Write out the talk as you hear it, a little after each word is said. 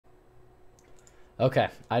Okay,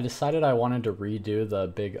 I decided I wanted to redo the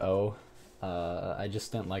Big O. I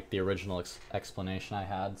just didn't like the original explanation I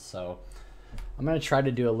had, so I'm going to try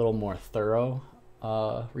to do a little more thorough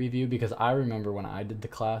review because I remember when I did the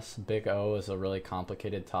class, Big O is a really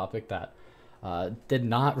complicated topic that did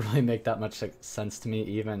not really make that much sense to me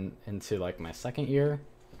even into like my second year.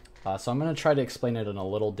 So I'm going to try to explain it in a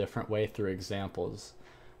little different way through examples.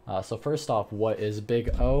 So first off, what is Big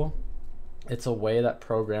O? It's a way that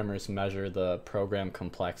programmers measure the program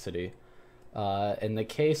complexity. In the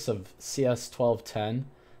case of CS1210,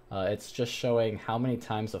 it's just showing how many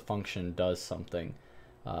times a function does something.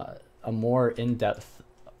 A more in-depth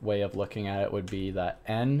way of looking at it would be that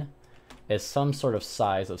n is some sort of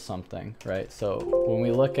size of something, right? So when we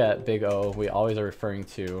look at Big O, we always are referring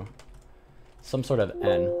to some sort of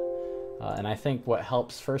n. And I think what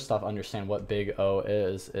helps first off understand what Big O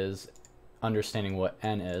is understanding what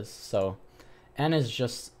n is. So n is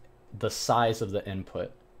just the size of the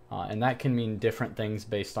input. And that can mean different things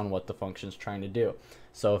based on what the function is trying to do.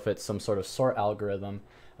 So if it's some sort of sort algorithm,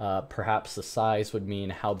 perhaps the size would mean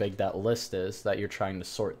how big that list is that you're trying to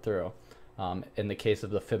sort through. In the case of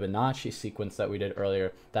the Fibonacci sequence that we did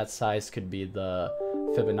earlier, that size could be the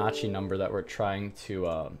Fibonacci number that we're trying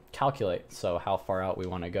to calculate, so how far out we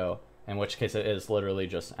want to go, in which case it is literally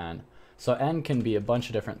just n. So n can be a bunch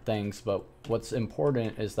of different things, but what's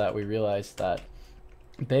important is that we realize that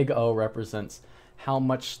Big O represents how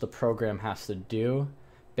much the program has to do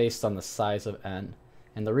based on the size of n.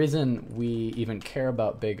 And the reason we even care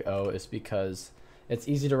about Big O is because it's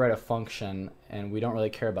easy to write a function and we don't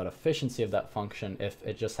really care about efficiency of that function if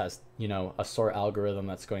it just has, you know, a sort algorithm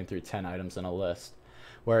that's going through 10 items in a list.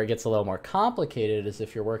 Where it gets a little more complicated is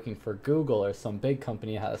if you're working for Google or some big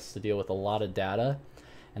company that has to deal with a lot of data,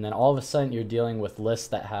 and then all of a sudden you're dealing with lists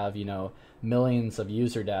that have, you know, millions of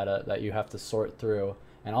user data that you have to sort through.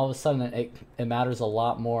 And all of a sudden it matters a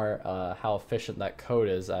lot more how efficient that code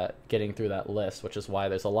is at getting through that list, which is why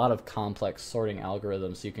there's a lot of complex sorting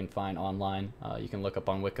algorithms you can find online. You can look up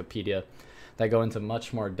on Wikipedia that go into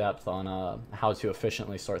much more depth on how to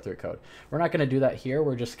efficiently sort through code. We're not going to do that here.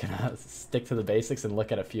 We're just going to stick to the basics and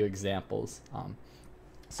look at a few examples.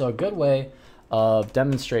 So a good way of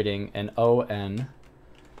demonstrating an O(n),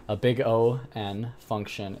 a Big O(n)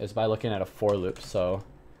 function is by looking at a for loop. So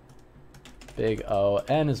Big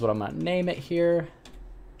O(n) is what I'm going to name it here.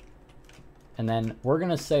 And then we're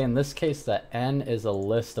going to say in this case that n is a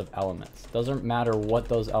list of elements. Doesn't matter what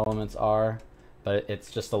those elements are, but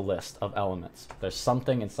it's just a list of elements. There's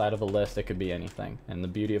something inside of a list. It could be anything. And the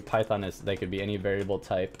beauty of Python is they could be any variable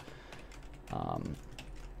type,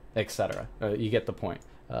 etc. You get the point.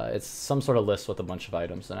 It's some sort of list with a bunch of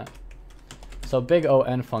items in it. So Big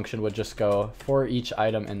O(n) function would just go for each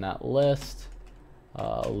item in that list,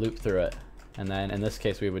 loop through it. And then in this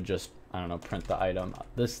case, we would just, I don't know, print the item.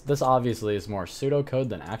 This obviously is more pseudocode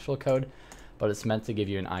than actual code, but it's meant to give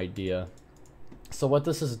you an idea. So what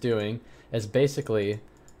this is doing is basically,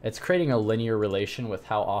 it's creating a linear relation with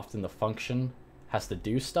how often the function has to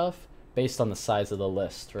do stuff based on the size of the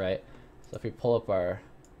list, right? So if we pull up our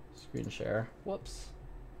screen share, whoops.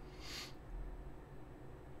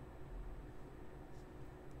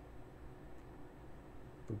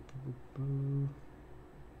 Boop, boop, boop.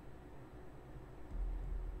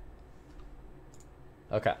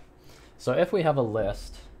 Okay, so if we have a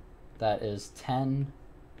list that is 10,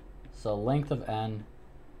 so length of n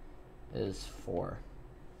is 4,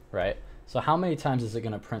 right? So how many times is it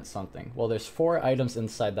going to print something? Well, there's 4 items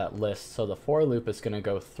inside that list, so the for loop is going to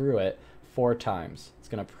go through it 4 times. It's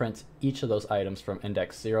going to print each of those items from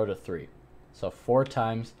index 0 to 3. So 4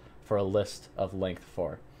 times for a list of length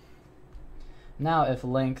 4. Now, if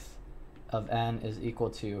length of n is equal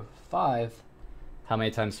to 5, how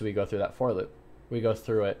many times do we go through that for loop? We go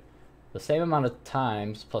through it the same amount of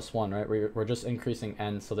times plus 1, right? We're just increasing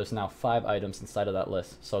n, so there's now 5 items inside of that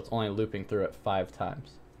list. So it's only looping through it 5 times,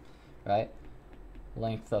 right?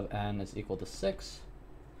 Length of n is equal to 6.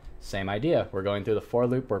 Same idea. We're going through the for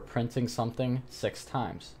loop. We're printing something 6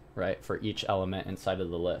 times, right? For each element inside of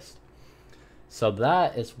the list. So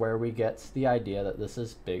that is where we get the idea that this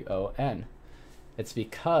is Big O(n). It's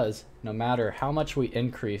because no matter how much we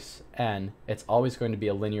increase n, it's always going to be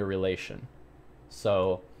a linear relation.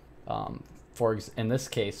 So in this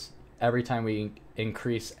case, every time we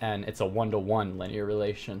increase n, it's a 1-to-1 linear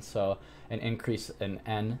relation. So an increase in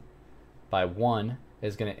n by 1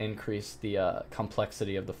 is going to increase the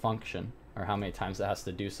complexity of the function, or how many times it has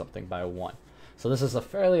to do something by 1. So this is a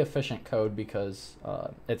fairly efficient code because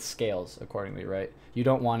it scales accordingly, right? You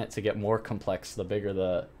don't want it to get more complex the bigger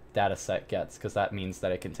the data set gets, because that means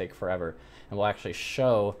that it can take forever. And we'll actually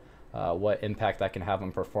show what impact that can have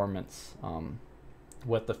on performance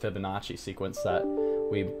with the Fibonacci sequence that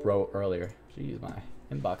we wrote earlier. Jeez, my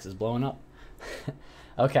inbox is blowing up.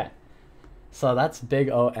 Okay, so that's big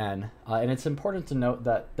O n, and it's important to note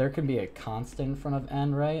that there can be a constant in front of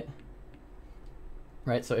n, right?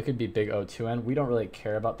 Right, so it could be big O 2n. We don't really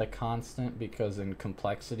care about the constant because in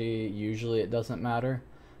complexity, usually it doesn't matter.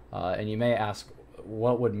 And you may ask,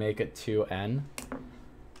 what would make it 2n?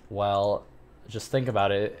 Well, just think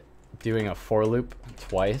about it, doing a for loop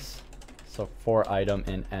twice. So for item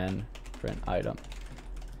in n, print item.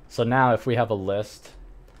 So now if we have a list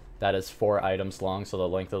that is 4 items long, so the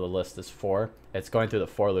length of the list is 4, it's going through the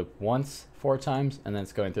for loop once 4 times, and then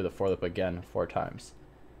it's going through the for loop again 4 times.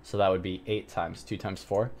 So that would be 8 times, 2 times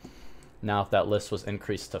 4. Now if that list was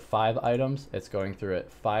increased to 5 items, it's going through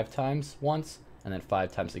it 5 times once, and then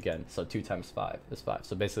 5 times again. So 2 times 5 is 5.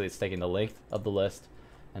 So basically it's taking the length of the list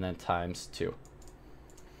and then times 2.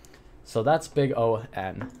 So that's big O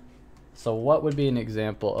n. So what would be an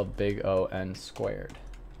example of big O n squared?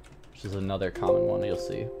 Which is another common one you'll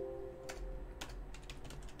see.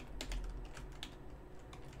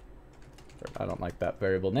 I don't like that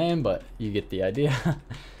variable name, but you get the idea.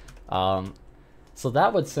 So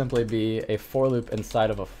that would simply be a for loop inside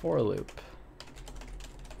of a for loop.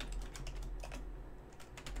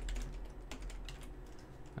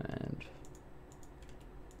 And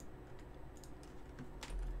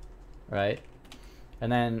right?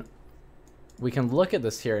 And then we can look at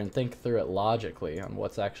this here and think through it logically on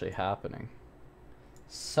what's actually happening.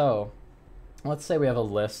 So let's say we have a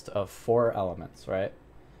list of 4 elements, right?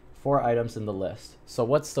 4 items in the list. So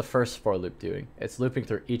what's the first for loop doing? It's looping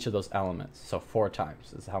through each of those elements. So 4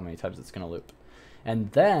 times is how many times it's going to loop.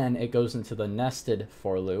 And then it goes into the nested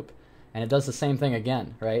for loop, and it does the same thing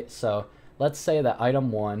again, right? So let's say that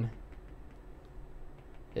item 1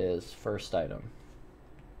 is first item.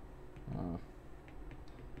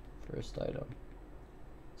 First item.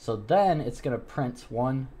 So then it's going to print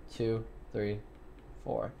 1, 2, 3,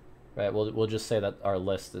 4. Right? We'll just say that our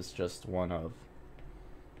list is just one of,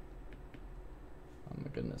 oh my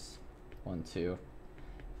goodness, 1, 2,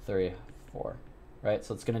 3, 4. Right?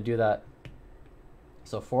 So it's going to do that.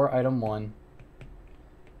 So for item 1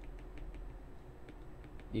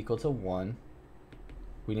 equal to 1,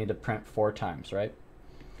 we need to print 4 times, right?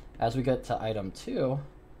 As we get to item 2,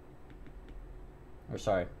 or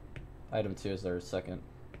sorry, item 2 is their second.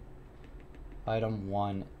 Item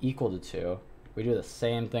 1 equal to 2. We do the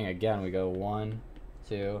same thing again. We go 1,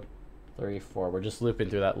 2, 3, 4. We're just looping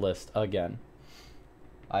through that list again.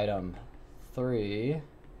 Item 3,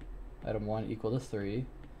 item 1 equal to 3.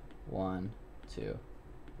 1, 2,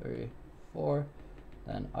 3, 4.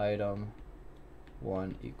 Then item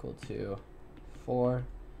 1 equal to 4.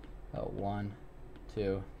 1,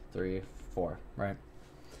 2, 3, 4, right?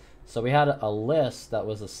 So we had a list that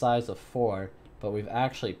was the size of 4, but we've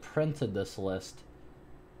actually printed this list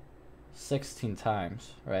 16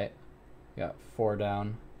 times, right? We got 4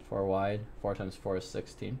 down, 4 wide, 4 times 4 is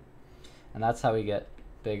 16. And that's how we get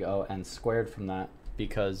big O n squared from that,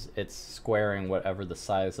 because it's squaring whatever the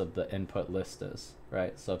size of the input list is,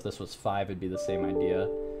 right? So if this was 5, it'd be the same idea.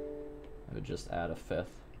 I would just add a 5th.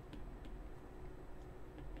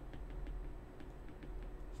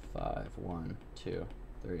 5, 1, 2,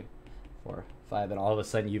 3, 4, 5, and all of a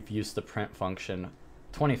sudden you've used the print function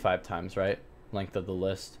 25 times, right? Length of the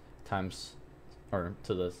list times, or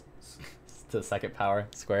to the second power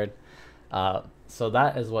squared. So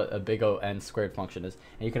that is what a big O n squared function is.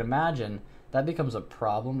 And you can imagine that becomes a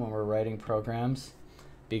problem when we're writing programs,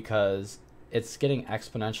 because it's getting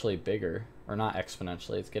exponentially bigger, or not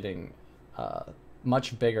exponentially, it's getting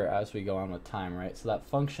much bigger as we go on with time, right? So that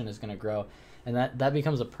function is going to grow, and that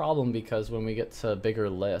becomes a problem because when we get to a bigger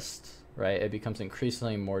list, right, it becomes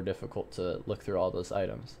increasingly more difficult to look through all those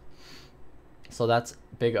items. So that's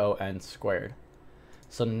big O n squared.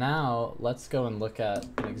 So now let's go and look at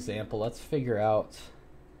an example. Let's figure out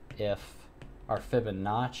if our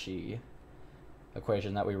Fibonacci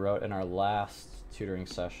equation that we wrote in our last tutoring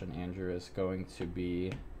session, Andrew, is going to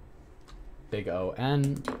be big O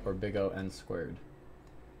n or big O n squared.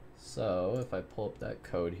 So if I pull up that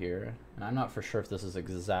code here, and I'm not for sure if this is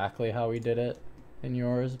exactly how we did it in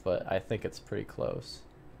yours, but I think it's pretty close.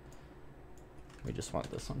 We just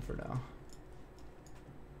want this one for now.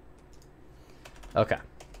 Okay.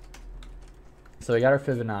 So we got our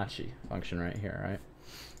Fibonacci function right here,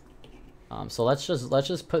 right? So let's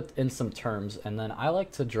just put in some terms, and then I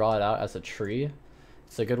like to draw it out as a tree.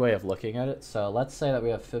 It's a good way of looking at it. So let's say that we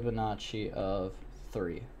have Fibonacci of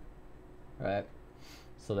 3, right?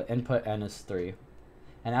 So the input n is 3.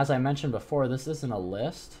 And as I mentioned before, this isn't a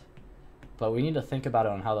list, but we need to think about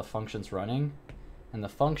it on how the function's running. And the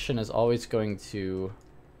function is always going to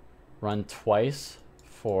run twice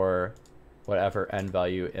for whatever n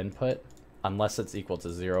value input, unless it's equal to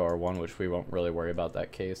 0 or 1, which we won't really worry about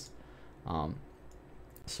that case.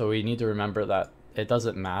 So we need to remember that it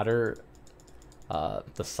doesn't matter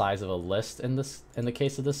the size of a list in the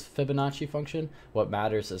case of this Fibonacci function. What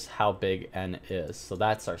matters is how big n is. So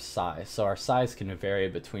that's our size. So our size can vary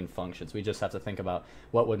between functions. We just have to think about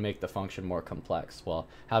what would make the function more complex. Well,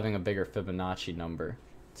 having a bigger Fibonacci number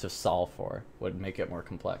to solve for would make it more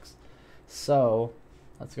complex. So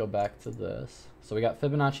let's go back to this. So we got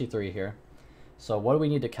Fibonacci 3 here. So what do we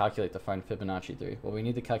need to calculate to find Fibonacci 3? Well, we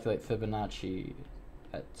need to calculate Fibonacci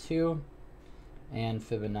at 2 and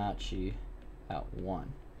Fibonacci at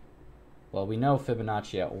 1. Well, we know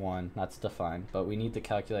Fibonacci at 1, that's defined, but we need to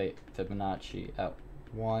calculate Fibonacci at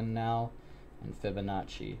 1 now and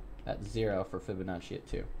Fibonacci at 0 for Fibonacci at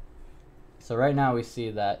 2. So right now we see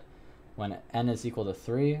that when n is equal to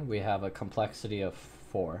 3, we have a complexity of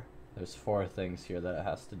 4. There's 4 things here that it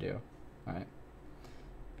has to do, right?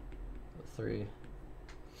 3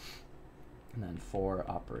 and then 4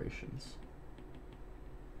 operations.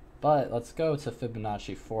 But let's go to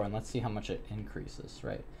Fibonacci 4 and let's see how much it increases,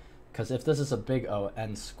 right? Because if this is a big O,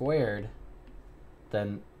 n squared,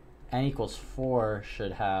 then n equals 4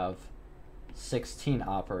 should have 16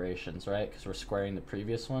 operations, right? Because we're squaring the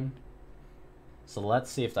previous one. So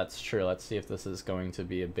let's see if that's true. Let's see if this is going to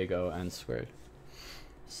be a big O n squared.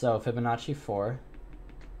 So Fibonacci 4,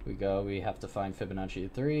 we have to find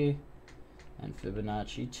Fibonacci 3 and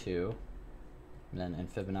Fibonacci 2. And then in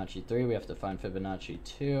Fibonacci 3, we have to find Fibonacci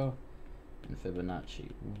 2 and Fibonacci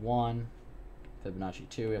 1. Fibonacci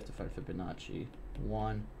 2, we have to find Fibonacci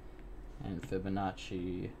 1 and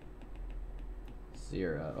Fibonacci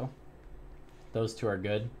 0. Those two are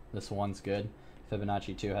good. This one's good.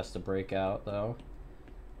 Fibonacci 2 has to break out, though.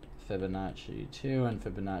 Fibonacci 2 and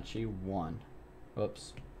Fibonacci 1.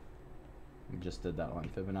 Whoops. We just did that one.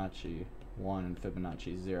 Fibonacci 1 and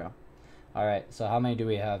Fibonacci 0. All right, so how many do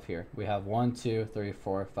we have here? We have 1, 2, 3,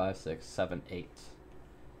 4, 5, 6, 7, 8.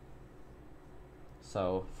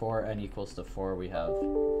 So for n equals to 4, we have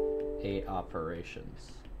 8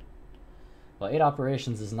 operations. Well, 8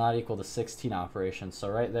 operations is not equal to 16 operations, so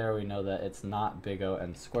right there we know that it's not big O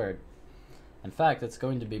n squared. In fact, it's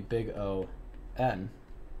going to be big O n.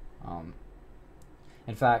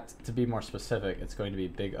 In fact, to be more specific, it's going to be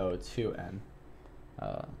big O 2n.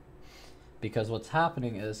 Because what's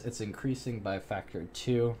happening is it's increasing by a factor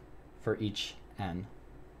 2 for each n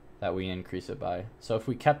that we increase it by. So if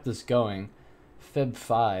we kept this going, Fib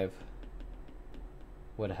 5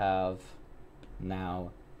 would have now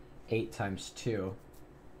 8 times 2,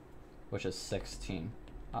 which is 16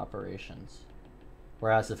 operations.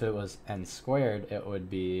 Whereas if it was n squared, it would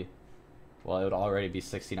be, well, it would already be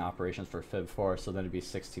 16 operations for Fib 4, so then it'd be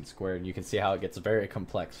 16 squared. You can see how it gets very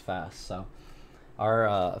complex fast. So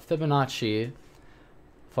our Fibonacci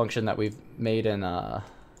function that we've made in our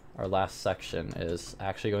last section is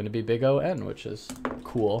actually going to be big O n, which is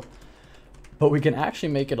cool. But we can actually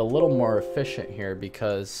make it a little more efficient here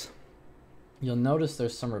because you'll notice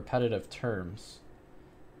there's some repetitive terms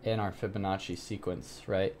in our Fibonacci sequence,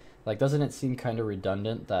 right? Like, doesn't it seem kind of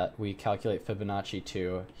redundant that we calculate Fibonacci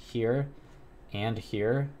to here and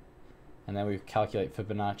here, and then we calculate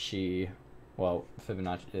Fibonacci, well,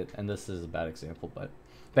 Fibonacci, and this is a bad example, but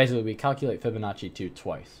basically we calculate Fibonacci 2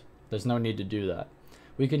 twice. There's no need to do that.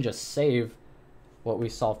 We can just save what we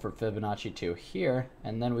solved for Fibonacci 2 here,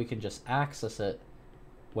 and then we can just access it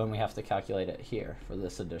when we have to calculate it here for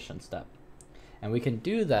this addition step. And we can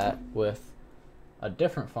do that with a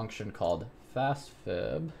different function called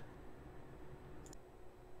fastFib.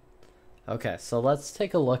 Okay, so let's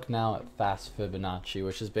take a look now at fast Fibonacci,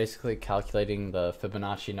 which is basically calculating the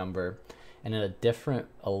Fibonacci number and in a different,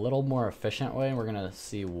 a little more efficient way, and we're gonna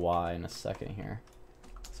see why in a second here.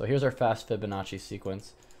 So here's our fast Fibonacci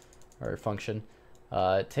sequence, or function.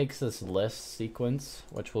 It takes this list sequence,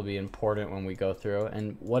 which will be important when we go through,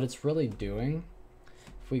 and what it's really doing,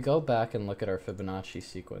 if we go back and look at our Fibonacci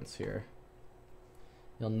sequence here,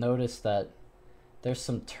 you'll notice that there's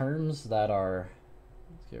some terms that are,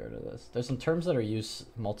 let's get rid of this, there's some terms that are used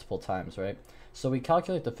multiple times, right? So we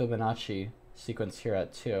calculate the Fibonacci sequence here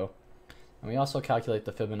at 2, and we also calculate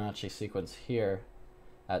the Fibonacci sequence here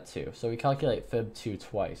at 2. So we calculate Fib 2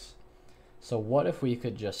 twice. So what if we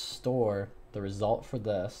could just store the result for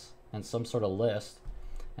this in some sort of list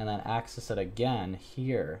and then access it again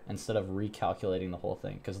here instead of recalculating the whole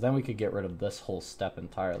thing? Because then we could get rid of this whole step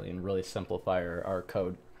entirely and really simplify our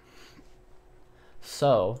code.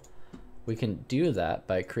 So we can do that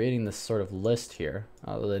by creating this sort of list here.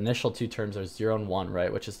 The initial two terms are 0 and 1,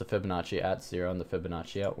 right, which is the Fibonacci at 0 and the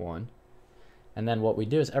Fibonacci at 1. And then what we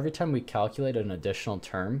do is every time we calculate an additional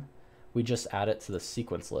term, we just add it to the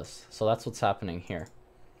sequence list. So that's what's happening here.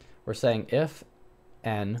 We're saying if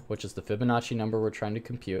n, which is the Fibonacci number we're trying to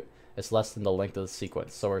compute, is less than the length of the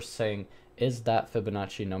sequence. So we're saying, is that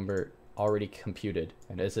Fibonacci number already computed,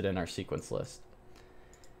 and is it in our sequence list?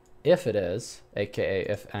 If it is, aka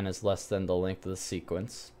if n is less than the length of the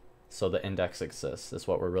sequence, so the index exists, is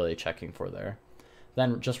what we're really checking for there,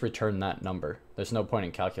 then just return that number. There's no point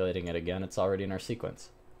in calculating it again, it's already in our sequence.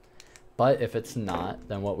 But if it's not,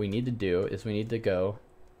 then what we need to do is we need to go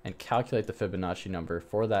and calculate the Fibonacci number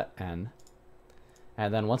for that n.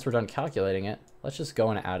 And then once we're done calculating it, let's just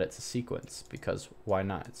go and add it to sequence, because why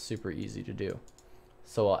not? It's super easy to do.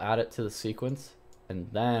 So we'll add it to the sequence, and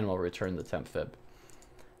then we'll return the temp fib.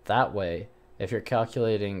 That way, if you're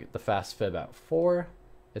calculating the fast fib at 4,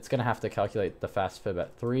 it's going to have to calculate the fast fib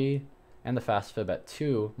at 3 and the fast fib at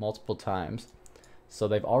 2 multiple times. So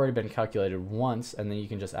they've already been calculated once, and then you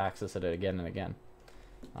can just access it again and again.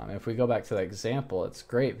 If we go back to the example, it's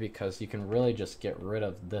great because you can really just get rid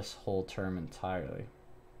of this whole term entirely.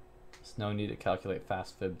 There's no need to calculate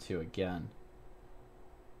fast fib 2 again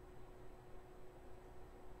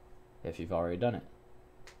if you've already done it.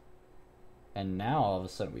 And now all of a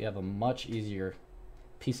sudden we have a much easier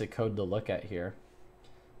piece of code to look at here,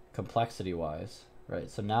 complexity wise, right?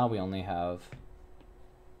 So now we only have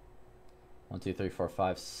 1, 2, 3, 4,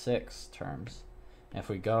 5, 6 terms. And if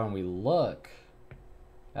we go and we look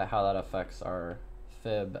at how that affects our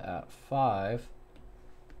fib at 5,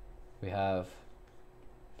 we have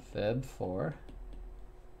fib 4,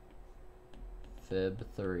 fib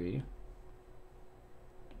 3,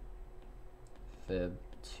 fib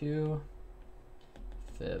 2,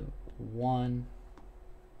 fib 1,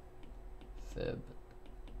 fib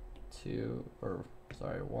 2, or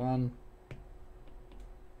sorry, 1,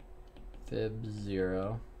 fib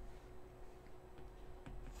 0,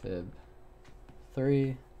 fib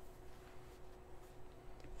 3,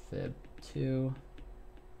 fib 2,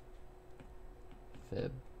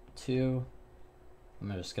 fib 2,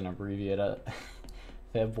 I'm just going to abbreviate it,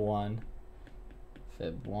 fib 1,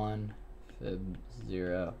 fib 1, fib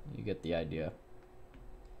 0, you get the idea.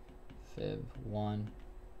 Fib 1,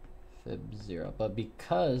 fib 0. But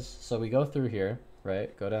because, so we go through here,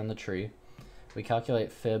 right, go down the tree, we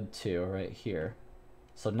calculate fib 2 right here.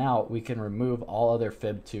 So now we can remove all other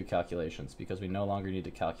fib 2 calculations because we no longer need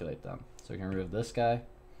to calculate them. So we can remove this guy,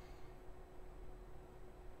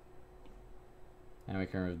 and we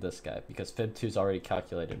can remove this guy because fib 2 is already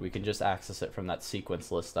calculated. We can just access it from that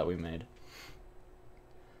sequence list that we made.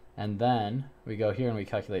 And then we go here and we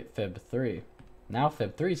calculate fib 3. Now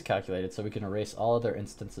fib 3 is calculated, so we can erase all other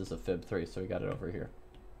instances of fib 3. So we got it over here.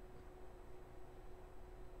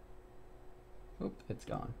 Oop, it's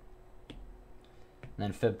gone. And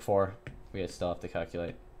then fib 4, we still have to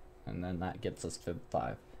calculate. And then that gets us fib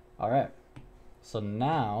 5. All right. So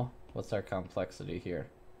now, what's our complexity here?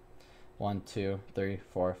 1, 2, 3,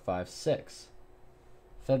 4, 5, 6.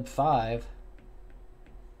 Fib 5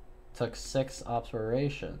 took 6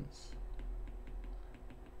 operations.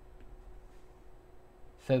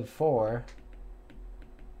 Fib 4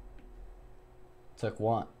 took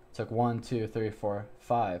 1, 2, 3, 4,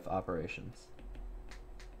 5 operations.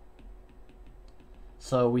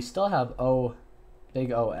 So we still have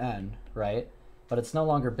big O(n), right? But it's no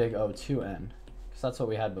longer big O(2n), because that's what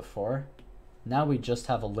we had before. Now we just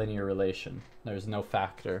have a linear relation. There's no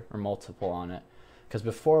factor or multiple on it. Because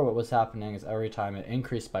before what was happening is every time it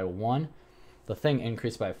increased by 1, the thing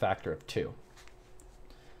increased by a factor of 2.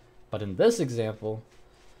 But in this example,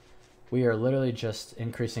 we are literally just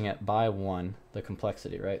increasing it by 1, the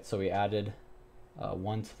complexity, right? So we added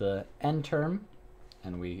 1 to the n term,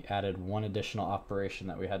 and we added 1 additional operation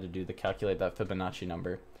that we had to do to calculate that Fibonacci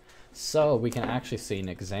number. So we can actually see an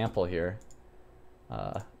example here,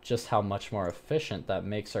 just how much more efficient that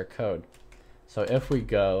makes our code. So if we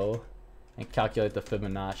go and calculate the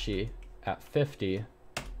Fibonacci at 50,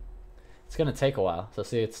 it's going to take a while. So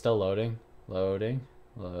see, it's still loading, loading,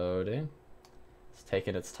 loading. It's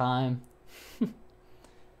taking its time.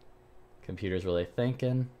 Computer's really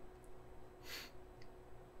thinking.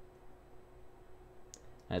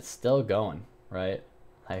 And it's still going, right?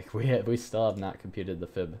 Like we still have not computed the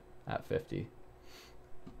fib at 50.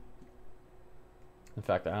 In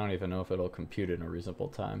fact, I don't even know if it'll compute in a reasonable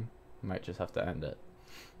time. I might just have to end it.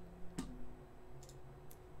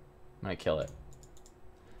 Might kill it.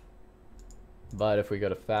 But if we go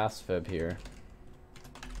to fast fib here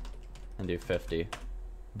and do 50,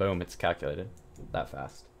 boom, it's calculated that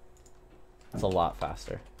fast. It's a lot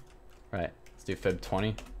faster. Right, let's do fib 20.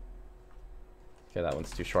 Okay, that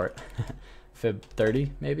one's too short. Fib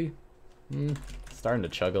 30, maybe? Starting to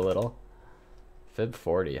chug a little. Fib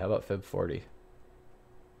 40, how about fib 40?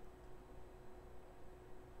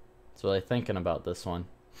 It's really thinking about this one.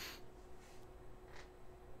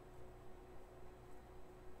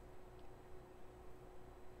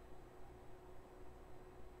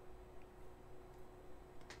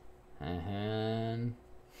 And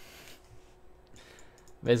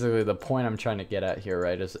basically the point I'm trying to get at here,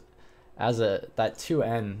 right, is that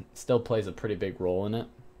 2n still plays a pretty big role in it.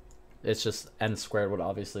 It's just n squared would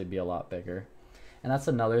obviously be a lot bigger. And that's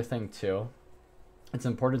another thing too. It's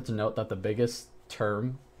important to note that the biggest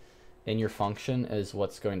term in your function is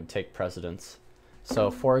what's going to take precedence. So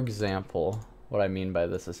for example, what I mean by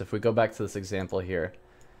this is if we go back to this example here,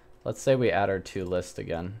 let's say we add our to list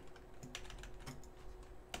again.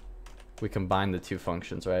 We combine the two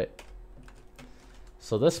functions, right?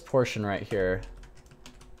 So this portion right here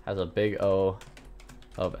has a big O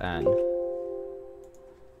of n.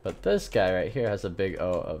 But this guy right here has a big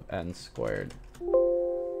O of n squared.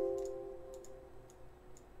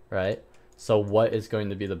 Right? So what is going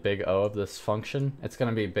to be the big O of this function? It's going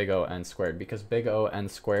to be big O n squared, because big O n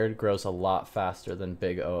squared grows a lot faster than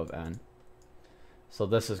big O of n. So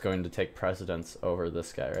this is going to take precedence over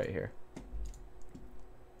this guy right here.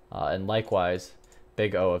 And likewise,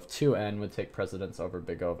 big O of 2n would take precedence over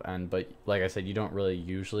big O of n, but like I said, you don't really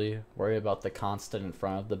usually worry about the constant in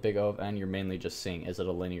front of the big O of n. You're mainly just seeing, is it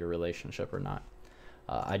a linear relationship or not?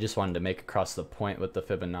 I just wanted to make across the point with the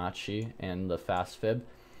Fibonacci and the fast fib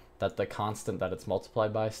that the constant that it's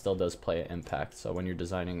multiplied by still does play an impact. So when you're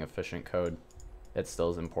designing efficient code, it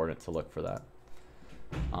still is important to look for that.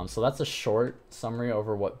 So that's a short summary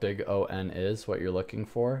over what big O n is, what you're looking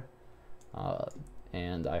for.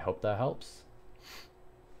 And I hope that helps.